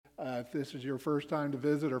If this is your first time to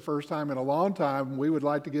visit or first time in a long time, we would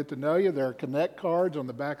like to get to know you. There are Connect cards on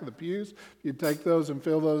the back of the pews. You take those and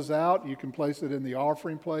fill those out. You can place it in the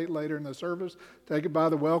offering plate later in the service. Take it by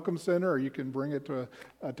the Welcome Center, or you can bring it to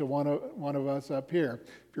one of us up here.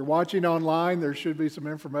 If you're watching online, there should be some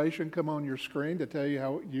information come on your screen to tell you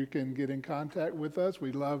how you can get in contact with us.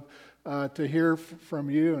 We love to hear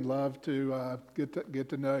from you and love to get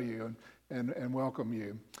to know you and welcome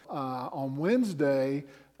you. On Wednesday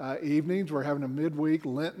evenings, we're having a midweek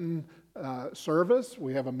Lenten service.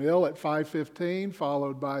 We have a meal at 5:15,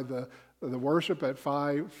 followed by the worship at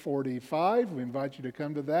 5:45. We invite you to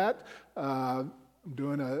come to that. I'm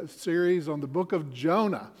doing a series on the book of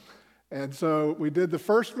Jonah. And so we did the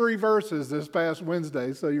first 3 verses this past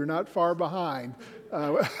Wednesday, so you're not far behind.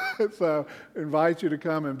 So invite you to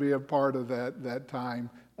come and be a part of that time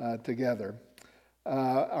together.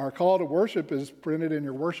 Our call to worship is printed in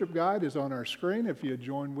your worship guide, is on our screen if you'd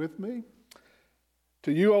join with me.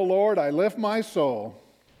 To you, O Lord, I lift my soul.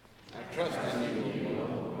 I trust in you, O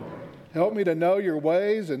Lord. Help me to know your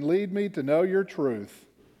ways and lead me to know your truth.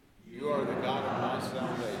 You are the God of my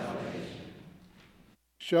salvation.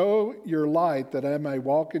 Show your light that I may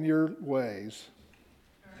walk in your ways.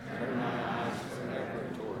 Turn my eyes forever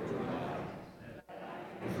toward your light.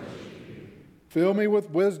 Fill me with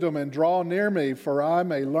wisdom and draw near me, for I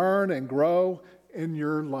may learn and grow in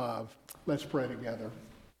your love. Let's pray together.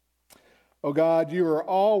 Oh God, you are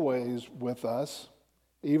always with us,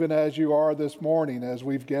 even as you are this morning as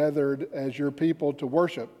we've gathered as your people to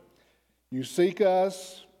worship. You seek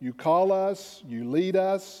us, you call us, you lead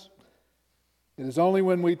us. It is only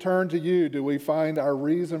when we turn to you do we find our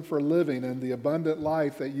reason for living and the abundant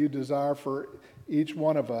life that you desire for each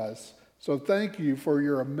one of us. So thank you for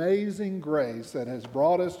your amazing grace that has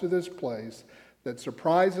brought us to this place, that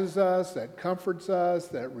surprises us, that comforts us,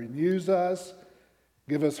 that renews us.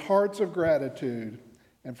 Give us hearts of gratitude,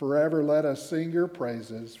 and forever let us sing your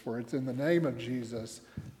praises, for it's in the name of Jesus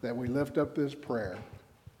that we lift up this prayer.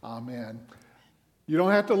 Amen. You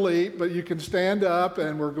don't have to leap, but you can stand up,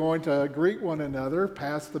 and we're going to greet one another,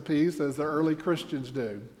 pass the peace as the early Christians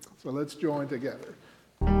do. So let's join together.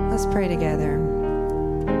 Let's pray together.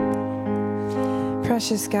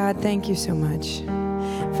 Precious God, thank you so much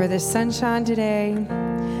for this sunshine today,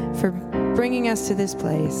 for bringing us to this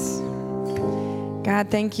place. God,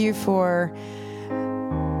 thank you for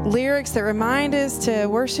lyrics that remind us to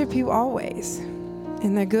worship you always,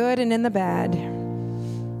 in the good and in the bad,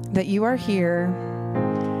 that you are here,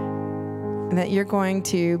 and that you're going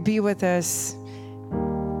to be with us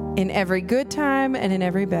in every good time and in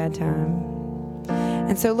every bad time.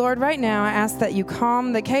 And so, Lord, right now, I ask that you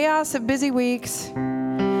calm the chaos of busy weeks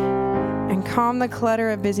and calm the clutter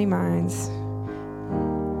of busy minds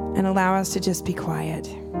and allow us to just be quiet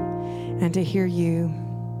and to hear you.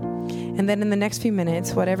 And then in the next few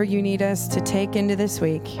minutes, whatever you need us to take into this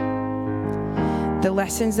week, the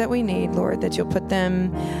lessons that we need, Lord, that you'll put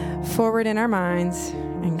them forward in our minds,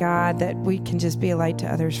 and God, that we can just be a light to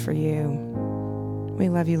others for you. We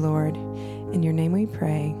love you, Lord. In your name we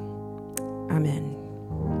pray. Amen.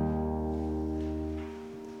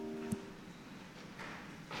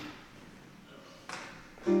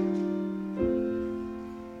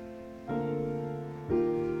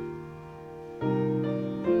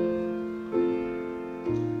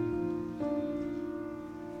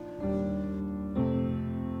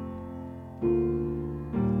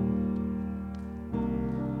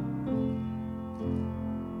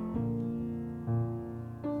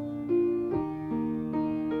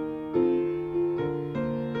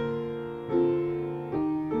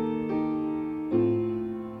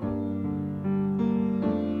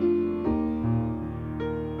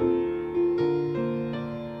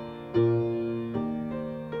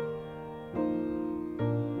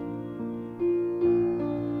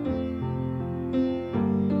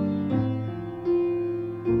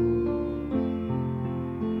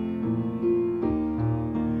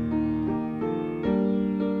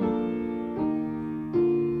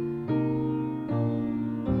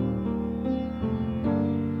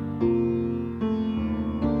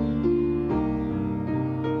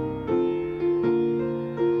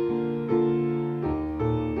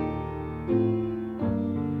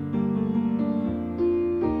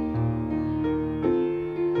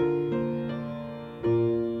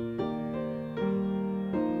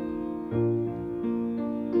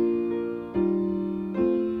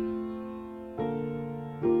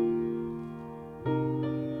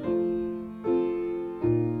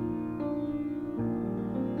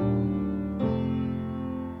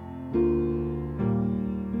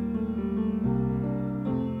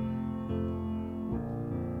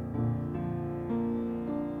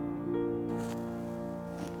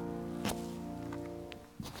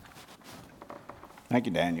 Thank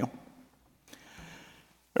you, Daniel.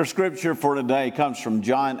 Our scripture for today comes from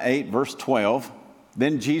John 8, verse 12.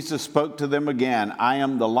 Then Jesus spoke to them again, I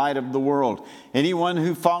am the light of the world. Anyone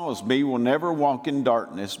who follows me will never walk in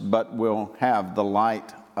darkness, but will have the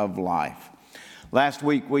light of life. Last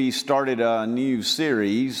week we started a new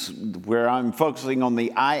series where I'm focusing on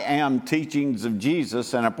the I am teachings of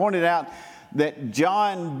Jesus, and I pointed out that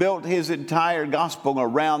John built his entire gospel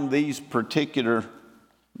around these particular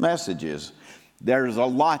messages. There's a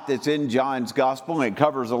lot that's in John's gospel, and it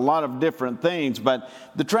covers a lot of different things, but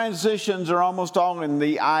the transitions are almost all in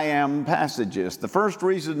the I am passages. The first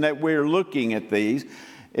reason that we're looking at these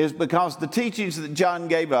is because the teachings that John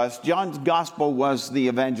gave us, John's gospel was the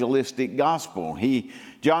evangelistic gospel.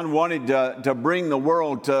 John wanted to bring the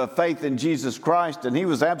world to faith in Jesus Christ, and he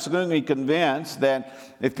was absolutely convinced that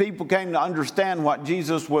if people came to understand what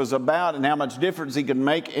Jesus was about and how much difference he could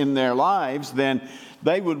make in their lives, then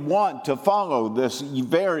they would want to follow this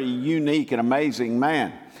very unique and amazing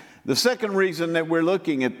man. The second reason that we're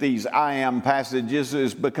looking at these I am passages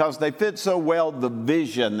is because they fit so well the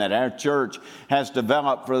vision that our church has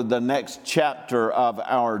developed for the next chapter of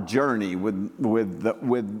our journey with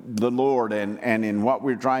the Lord and in what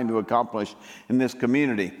we're trying to accomplish in this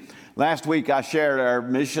community. Last week I shared our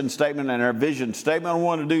mission statement and our vision statement. I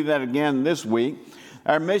want to do that again this week.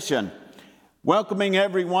 Our mission: welcoming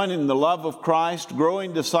everyone in the love of Christ,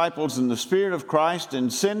 growing disciples in the Spirit of Christ,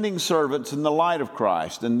 and sending servants in the light of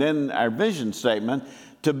Christ. And then our vision statement: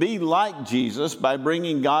 to be like Jesus by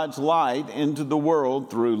bringing God's light into the world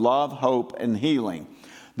through love, hope, and healing.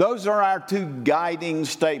 Those are our two guiding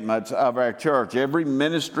statements of our church. Every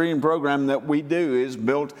ministry and program that we do is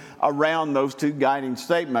built around those two guiding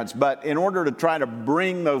statements. But in order to try to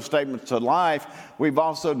bring those statements to life, we've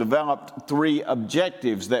also developed 3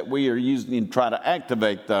 objectives that we are using to try to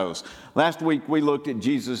activate those. Last week we looked at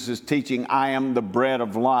Jesus' teaching, I am the bread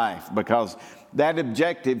of life, because that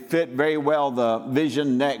objective fit very well the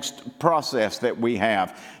Vision Next process that we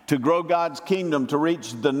have. To grow God's kingdom, to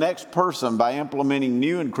reach the next person by implementing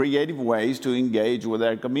new and creative ways to engage with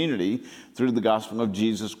our community through the gospel of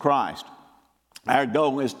Jesus Christ. Our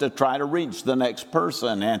goal is to try to reach the next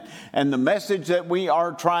person. And the message that we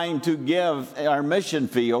are trying to give our mission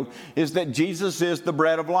field is that Jesus is the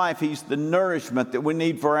bread of life. He's the nourishment that we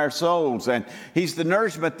need for our souls. And He's the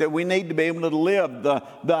nourishment that we need to be able to live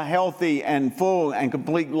the healthy and full and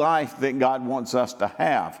complete life that God wants us to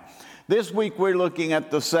have. This week we're looking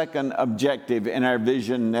at the second objective in our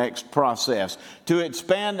Vision Next process: to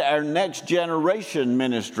expand our next generation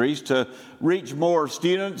ministries to reach more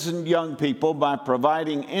students and young people by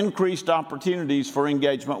providing increased opportunities for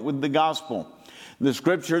engagement with the gospel. The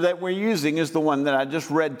scripture that we're using is the one that I just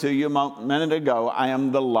read to you a minute ago. I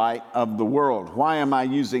am the light of the world. Why am I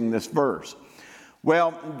using this verse?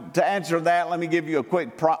 Well, to answer that, let me give you a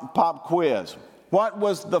quick pop quiz. What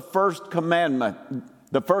was the first commandment?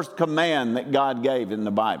 The first command that God gave in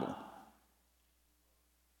the Bible?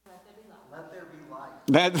 Let there be light.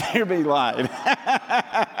 Let there be light.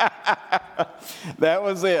 That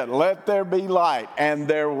was it. Let there be light. And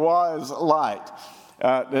there was light.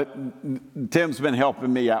 Tim's been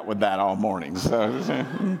helping me out with that all morning. So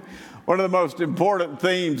one of the most important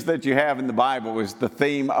themes that you have in the Bible is the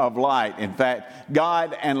theme of light. In fact,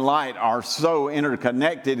 God and light are so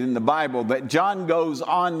interconnected in the Bible that John goes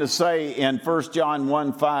on to say in 1 John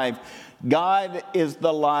 1:5, God is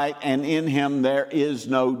the light, and in Him there is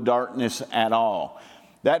no darkness at all.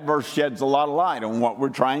 That verse sheds a lot of light on what we're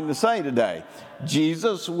trying to say today.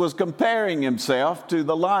 Jesus was comparing Himself to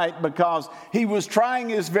the light because He was trying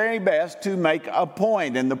His very best to make a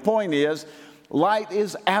point. And the point is, light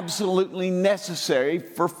is absolutely necessary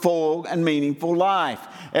for full and meaningful life.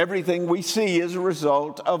 Everything we see is a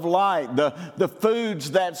result of light. The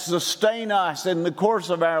foods that sustain us in the course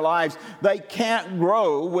of our lives, they can't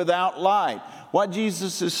grow without light. What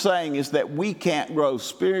Jesus is saying is that we can't grow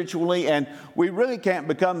spiritually, and we really can't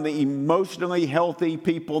become the emotionally healthy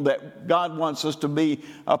people that God wants us to be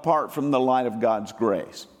apart from the light of God's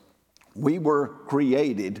grace. We were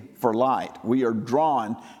created for light. We are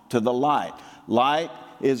drawn to the light. Light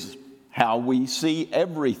is how we see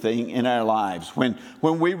everything in our lives. When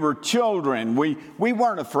we were children, we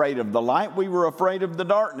weren't afraid of the light. We were afraid of the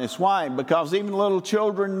darkness. Why? Because even little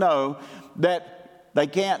children know that they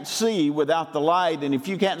can't see without the light. And if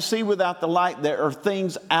you can't see without the light, there are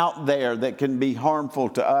things out there that can be harmful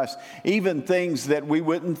to us, even things that we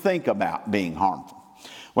wouldn't think about being harmful.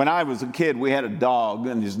 When I was a kid, we had a dog,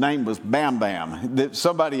 and his name was Bam Bam.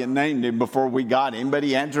 Somebody had named him before we got him, but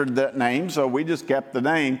he answered that name, so we just kept the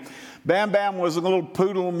name. Bam Bam was a little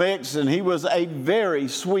poodle mix, and he was a very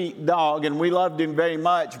sweet dog, and we loved him very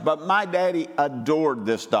much, but my daddy adored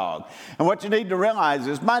this dog. And what you need to realize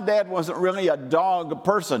is my dad wasn't really a dog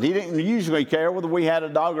person. He didn't usually care whether we had a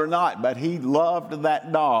dog or not, but he loved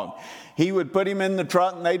that dog. He would put him in the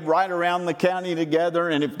truck, and they'd ride around the county together,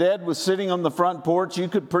 and if Dad was sitting on the front porch, you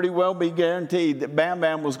could pretty well be guaranteed that Bam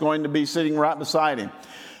Bam was going to be sitting right beside him.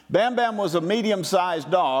 Bam Bam was a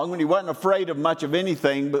medium-sized dog, and he wasn't afraid of much of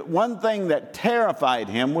anything, but one thing that terrified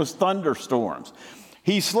him was thunderstorms.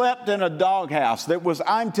 He slept in a doghouse that was,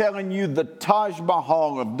 I'm telling you, the Taj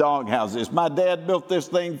Mahal of doghouses. My dad built this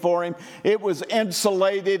thing for him. It was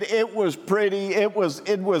insulated. It was pretty. It was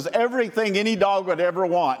everything any dog would ever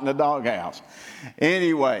want in a doghouse.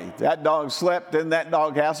 Anyway, that dog slept in that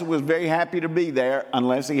doghouse and was very happy to be there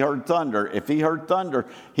unless he heard thunder. If he heard thunder,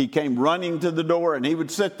 he came running to the door, and he would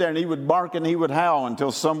sit there and he would bark and he would howl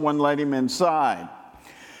until someone let him inside.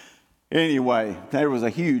 Anyway, there was a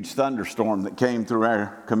huge thunderstorm that came through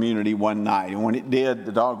our community one night. And when it did,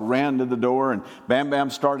 the dog ran to the door, and Bam Bam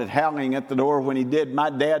started howling at the door. When he did, my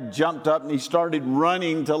dad jumped up and he started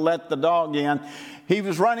running to let the dog in. He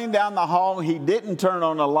was running down the hall. He didn't turn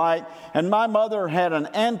on a light. And my mother had an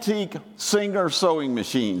antique Singer sewing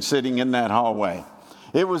machine sitting in that hallway.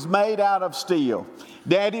 It was made out of steel.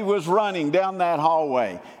 Daddy was running down that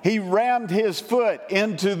hallway. He rammed his foot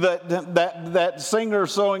into that Singer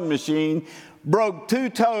sewing machine, broke 2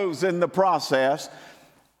 toes in the process,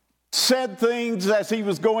 said things as he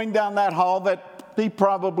was going down that hall that he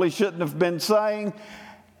probably shouldn't have been saying,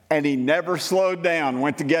 and he never slowed down,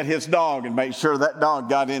 went to get his dog and make sure that dog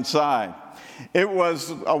got inside. It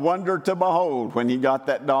was a wonder to behold when he got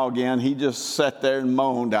that dog in. He just sat there and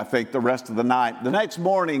moaned, I think, the rest of the night. The next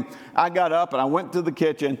morning, I got up and I went to the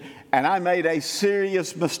kitchen, and I made a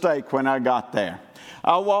serious mistake when I got there.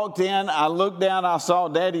 I walked in, I looked down, I saw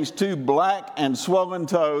Daddy's 2 black and swollen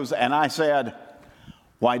toes, and I said,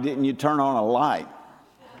 "Why didn't you turn on a light?"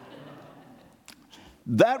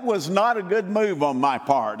 That was not a good move on my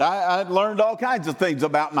part. I learned all kinds of things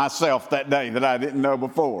about myself that day that I didn't know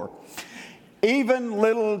before. Even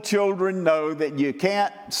little children know that you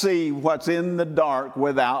can't see what's in the dark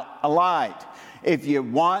without a light. If you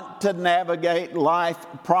want to navigate life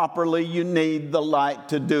properly, you need the light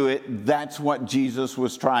to do it. That's what Jesus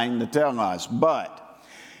was trying to tell us. But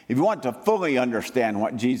if you want to fully understand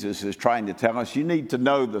what Jesus is trying to tell us, you need to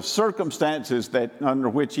know the circumstances under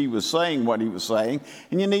which he was saying what he was saying,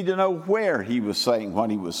 and you need to know where he was saying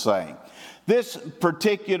what he was saying. This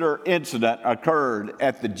particular incident occurred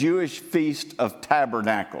at the Jewish Feast of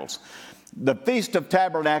Tabernacles. The Feast of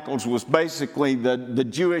Tabernacles was basically the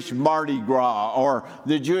Jewish Mardi Gras or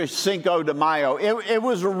the Jewish Cinco de Mayo. It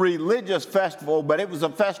was a religious festival, but it was a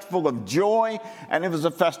festival of joy and it was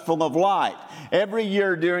a festival of light. Every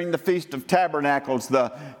year during the Feast of Tabernacles,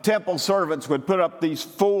 the temple servants would put up these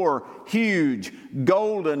 4 huge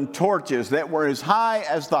golden torches that were as high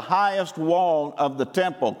as the highest wall of the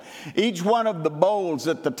temple. Each one of the bowls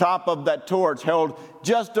at the top of that torch held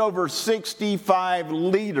just over 65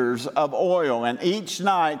 liters of oil. And each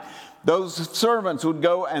night, those servants would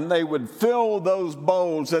go and they would fill those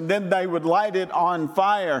bowls and then they would light it on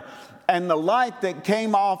fire. And the light that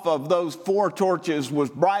came off of those 4 torches was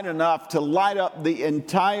bright enough to light up the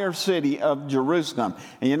entire city of Jerusalem.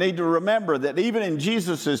 And you need to remember that even in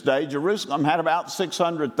Jesus' day, Jerusalem had about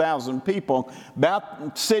 600,000 people, a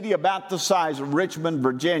city about the size of Richmond,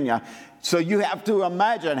 Virginia. So you have to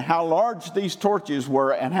imagine how large these torches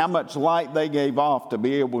were and how much light they gave off to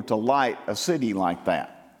be able to light a city like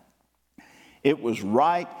that. It was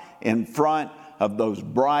right in front of those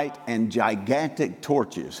bright and gigantic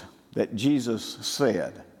torches that Jesus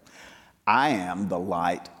said, "I am the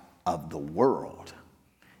light of the world.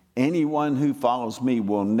 Anyone who follows me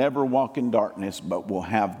will never walk in darkness, but will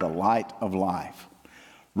have the light of life."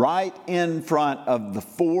 Right in front of the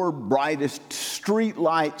 4 brightest street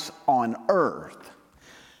lights on earth,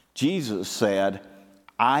 Jesus said,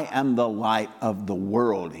 "I am the light of the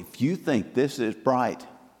world. If you think this is bright,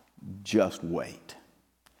 just wait."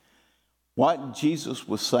 What Jesus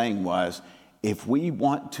was saying was, if we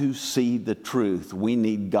want to see the truth, we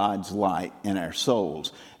need God's light in our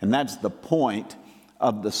souls. And that's the point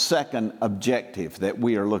of the second objective that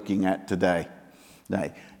we are looking at today.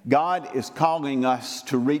 God is calling us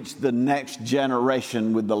to reach the next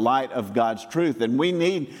generation with the light of God's truth. And we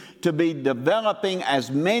need to be developing as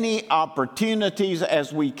many opportunities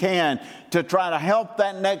as we can to try to help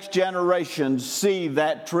that next generation see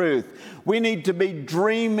that truth. We need to be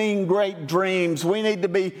dreaming great dreams. We need to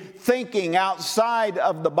be thinking outside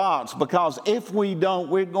of the box, because if we don't,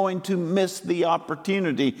 we're going to miss the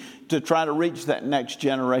opportunity to try to reach that next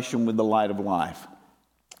generation with the light of life.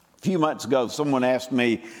 A few months ago, someone asked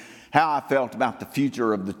me how I felt about the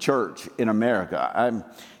future of the church in America.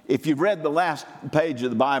 If you've read the last page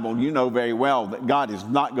of the Bible, you know very well that God is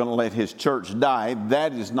not going to let his church die.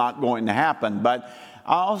 That is not going to happen. But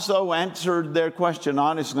I also answered their question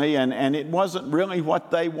honestly, and it wasn't really what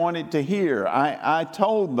they wanted to hear. I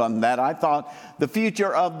told them that I thought the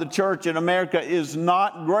future of the church in America is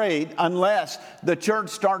not great unless the church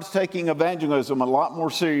starts taking evangelism a lot more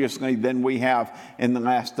seriously than we have in the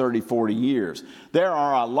last 30, 40 years. There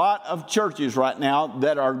are a lot of churches right now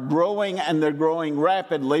that are growing, and they're growing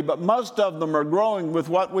rapidly, but most of them are growing with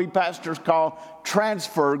what we pastors call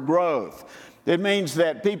transfer growth. It means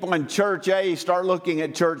that people in Church A start looking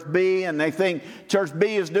at Church B, and they think Church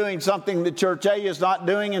B is doing something that Church A is not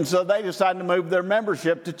doing, and so they decide to move their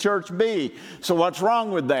membership to Church B. So what's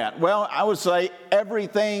wrong with that? Well, I would say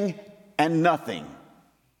everything and nothing.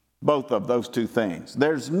 Both of those two things.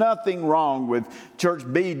 There's nothing wrong with Church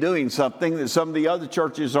B doing something that some of the other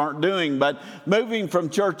churches aren't doing, but moving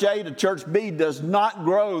from Church A to Church B does not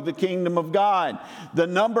grow the kingdom of God. The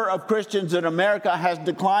number of Christians in America has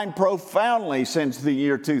declined profoundly since the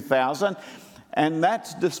year 2000, and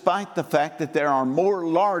that's despite the fact that there are more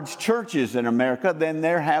large churches in America than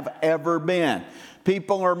there have ever been.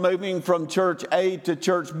 People are moving from Church A to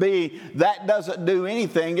Church B. That doesn't do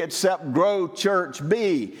anything except grow Church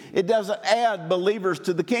B. It doesn't add believers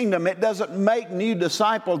to the kingdom. It doesn't make new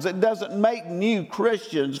disciples. It doesn't make new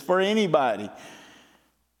Christians for anybody.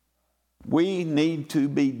 We need to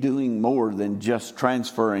be doing more than just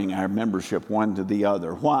transferring our membership one to the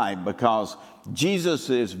other. Why? Because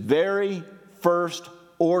Jesus' very first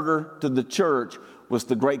order to the church was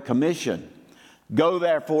the Great Commission. Go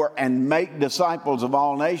therefore and make disciples of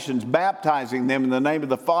all nations, baptizing them in the name of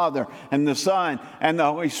the Father and the Son and the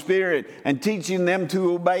Holy Spirit, and teaching them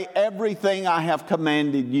to obey everything I have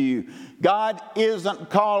commanded you. God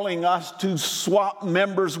isn't calling us to swap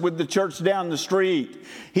members with the church down the street.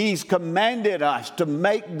 He's commanded us to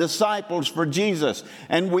make disciples for Jesus.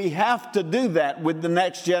 And we have to do that with the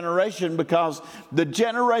next generation, because the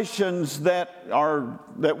generations that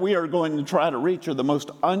we are going to try to reach are the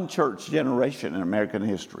most unchurched generation in American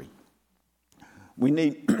history. We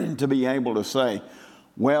need to be able to say,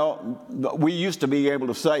 well, we used to be able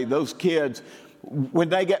to say those kids, when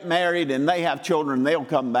they get married and they have children, they'll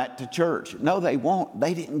come back to church. No, they won't.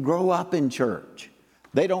 They didn't grow up in church.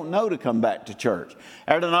 They don't know to come back to church.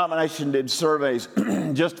 Our denomination did surveys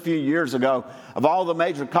just a few years ago of all the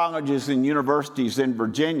major colleges and universities in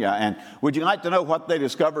Virginia. And would you like to know what they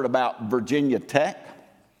discovered about Virginia Tech?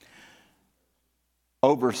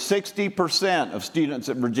 Over 60% of students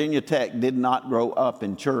at Virginia Tech did not grow up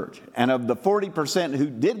in church. And of the 40% who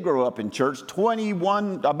did grow up in church,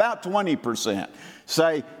 about 20%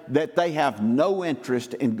 say that they have no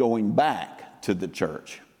interest in going back to the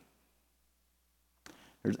church.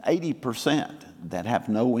 There's 80% that have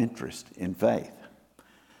no interest in faith.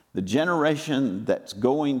 The generation that's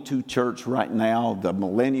going to church right now, the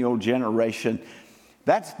millennial generation,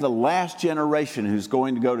 that's the last generation who's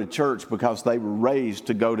going to go to church because they were raised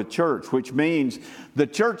to go to church, which means the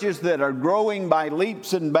churches that are growing by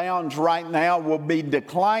leaps and bounds right now will be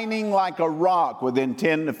declining like a rock within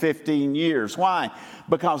 10 to 15 years. Why?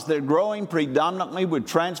 Because they're growing predominantly with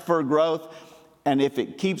transfer growth, and if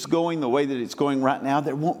it keeps going the way that it's going right now,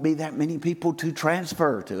 there won't be that many people to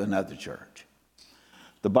transfer to another church.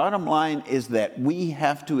 The bottom line is that we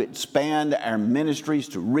have to expand our ministries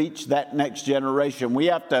to reach that next generation. We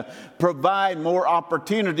have to provide more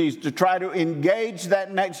opportunities to try to engage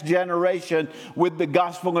that next generation with the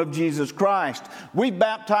gospel of Jesus Christ. We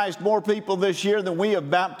baptized more people this year than we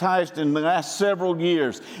have baptized in the last several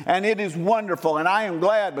years. And it is wonderful. And I am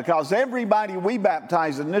glad, because everybody we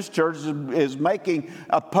baptize in this church is making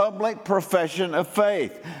a public profession of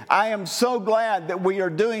faith. I am so glad that we are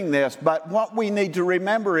doing this. But what we need to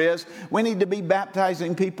remember is we need to be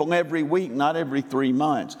baptizing people every week, not every 3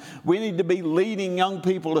 months. We need to be leading young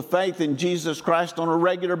people to faith in Jesus Christ on a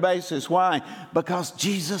regular basis. Why? Because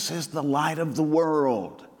Jesus is the light of the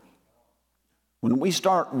world. When we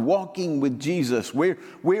start walking with Jesus,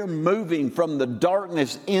 we're moving from the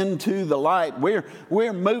darkness into the light.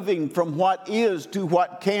 We're moving from what is to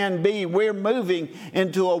what can be. We're moving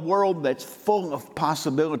into a world that's full of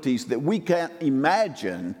possibilities that we can't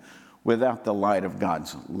imagine without the light of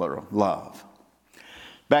God's love.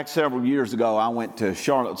 Back several years ago, I went to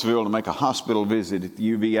Charlottesville to make a hospital visit at the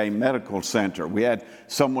UVA Medical Center. We had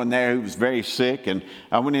someone there who was very sick, and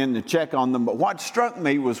I went in to check on them. But what struck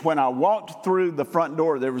me was when I walked through the front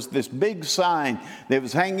door, there was this big sign that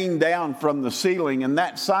was hanging down from the ceiling, and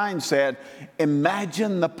that sign said,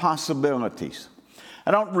 "Imagine the possibilities."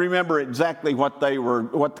 I don't remember exactly what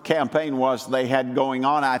the campaign was they had going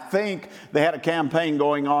on. I think they had a campaign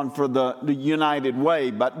going on for the United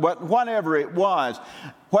Way, but whatever it was,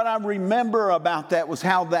 what I remember about that was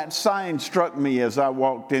how that sign struck me as I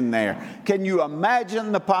walked in there. Can you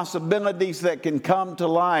imagine the possibilities that can come to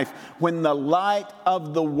life when the light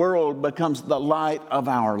of the world becomes the light of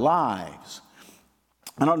our lives?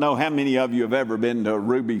 I don't know how many of you have ever been to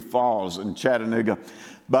Ruby Falls in Chattanooga,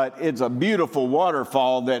 but it's a beautiful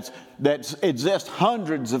waterfall that exists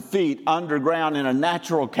hundreds of feet underground in a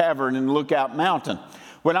natural cavern in Lookout Mountain.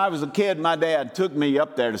 When I was a kid, my dad took me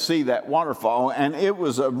up there to see that waterfall, and it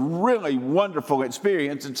was a really wonderful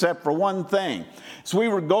experience, except for one thing. So we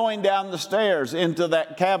were going down the stairs into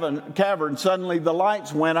that cavern. Suddenly the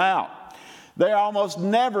lights went out. They almost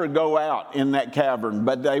never go out in that cavern,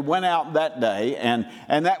 but they went out that day, and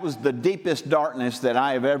that was the deepest darkness that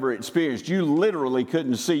I have ever experienced. You literally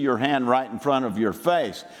couldn't see your hand right in front of your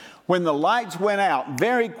face. When the lights went out,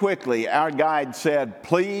 very quickly, our guide said,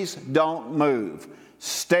 "Please don't move.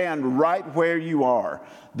 Stand right where you are.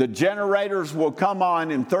 The generators will come on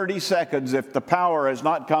in 30 seconds if the power has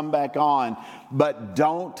not come back on, but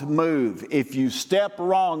don't move. If you step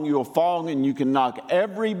wrong, you'll fall and you can knock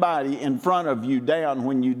everybody in front of you down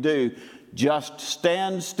when you do. Just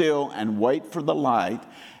stand still and wait for the light,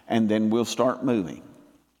 and then we'll start moving."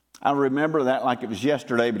 I remember that like it was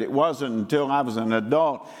yesterday, but it wasn't until I was an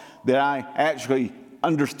adult that I actually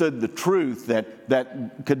understood the truth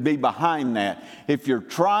that could be behind that. If you're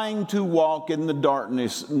trying to walk in the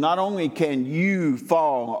darkness, not only can you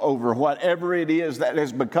fall over whatever it is that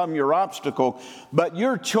has become your obstacle, but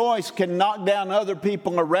your choice can knock down other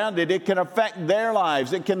people around it. It can affect their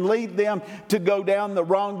lives. It can lead them to go down the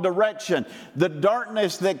wrong direction. The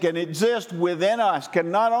darkness that can exist within us can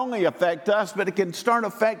not only affect us, but it can start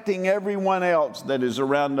affecting everyone else that is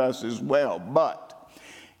around us as well. But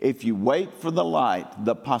if you wait for the light,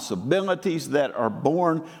 the possibilities that are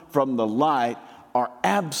born from the light are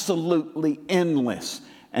absolutely endless.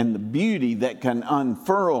 And the beauty that can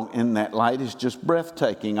unfurl in that light is just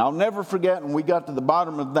breathtaking. I'll never forget when we got to the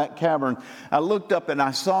bottom of that cavern, I looked up and I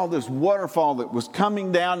saw this waterfall that was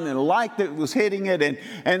coming down, and the light that was hitting it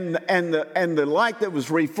and the light that was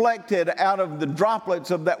reflected out of the droplets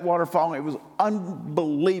of that waterfall. It was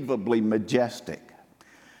unbelievably majestic.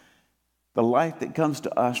 The light that comes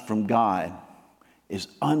to us from God is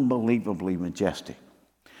unbelievably majestic.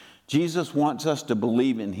 Jesus wants us to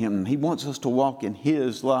believe in Him. He wants us to walk in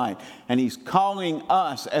His light. And He's calling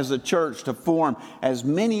us as a church to form as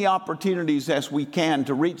many opportunities as we can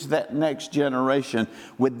to reach that next generation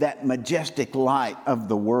with that majestic light of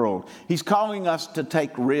the world. He's calling us to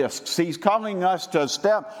take risks. He's calling us to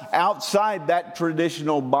step outside that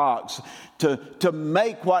traditional box, to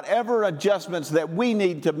make whatever adjustments that we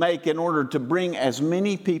need to make in order to bring as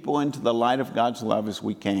many people into the light of God's love as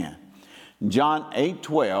we can. In John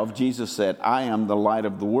 8:12, Jesus said, "I am the light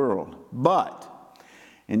of the world." But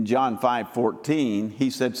in John 5:14, He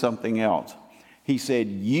said something else. He said,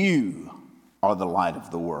 "You are the light of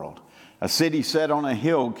the world. A city set on a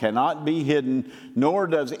hill cannot be hidden, nor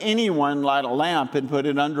does anyone light a lamp and put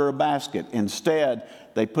it under a basket. Instead,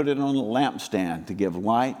 they put it on a lampstand to give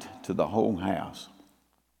light to the whole house."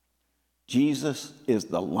 Jesus is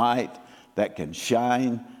the light that can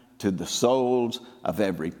shine to the souls of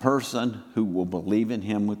every person who will believe in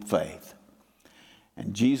Him with faith.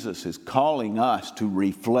 And Jesus is calling us to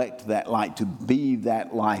reflect that light, to be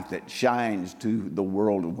that light that shines to the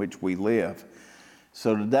world in which we live.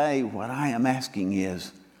 So today, what I am asking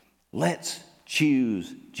is, let's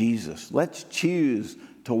choose Jesus. Let's choose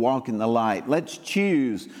to walk in the light. Let's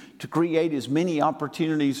choose to create as many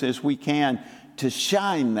opportunities as we can to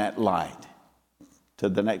shine that light to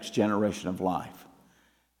the next generation of life.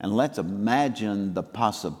 And let's imagine the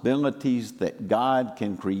possibilities that God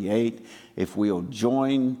can create if we'll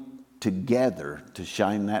join together to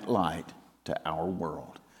shine that light to our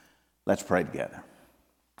world. Let's pray together.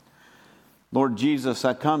 Lord Jesus,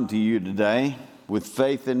 I come to You today with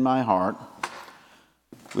faith in my heart.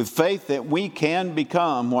 with faith that we can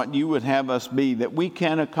become what you would have us be, that we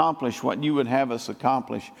can accomplish what you would have us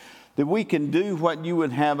accomplish, that we can do what you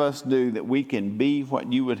would have us do, that we can be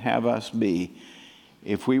what you would have us be,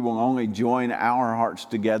 if we will only join our hearts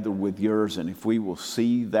together with yours, and if we will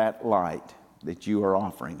see that light that you are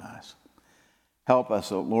offering us. Help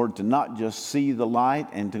us, oh Lord, to not just see the light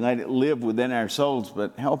and to let it live within our souls,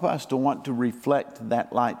 but help us to want to reflect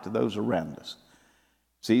that light to those around us.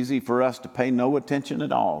 It's easy for us to pay no attention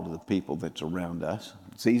at all to the people that's around us.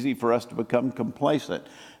 It's easy for us to become complacent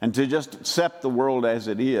and to just accept the world as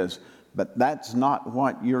it is, but that's not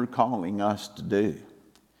what you're calling us to do.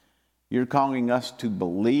 You're calling us to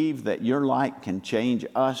believe that your light can change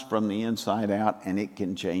us from the inside out, and it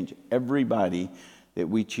can change everybody that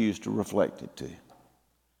we choose to reflect it to.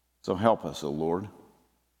 So help us, O Lord,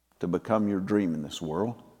 to become your dream in this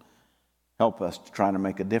world. Help us to try to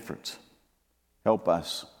make a difference. Help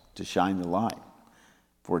us to shine the light.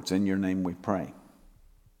 For it's in your name we pray.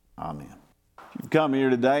 Amen. If you've come here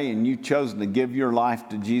today and you've chosen to give your life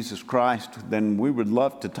to Jesus Christ, then we would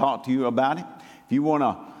love to talk to you about it. If you want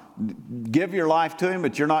to give your life to him,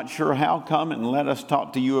 but you're not sure how, come and let us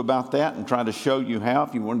talk to you about that and try to show you how.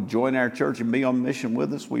 If you want to join our church and be on mission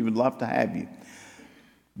with us, we would love to have you.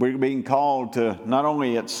 We're being called to not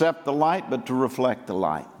only accept the light, but to reflect the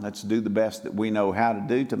light. Let's do the best that we know how to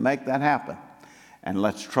do to make that happen. And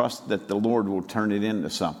let's trust that the Lord will turn it into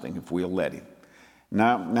something if we'll let him.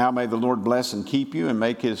 Now may the Lord bless and keep you and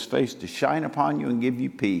make his face to shine upon you and give you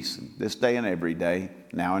peace this day and every day,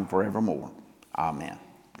 now and forevermore. Amen.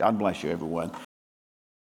 God bless you, everyone.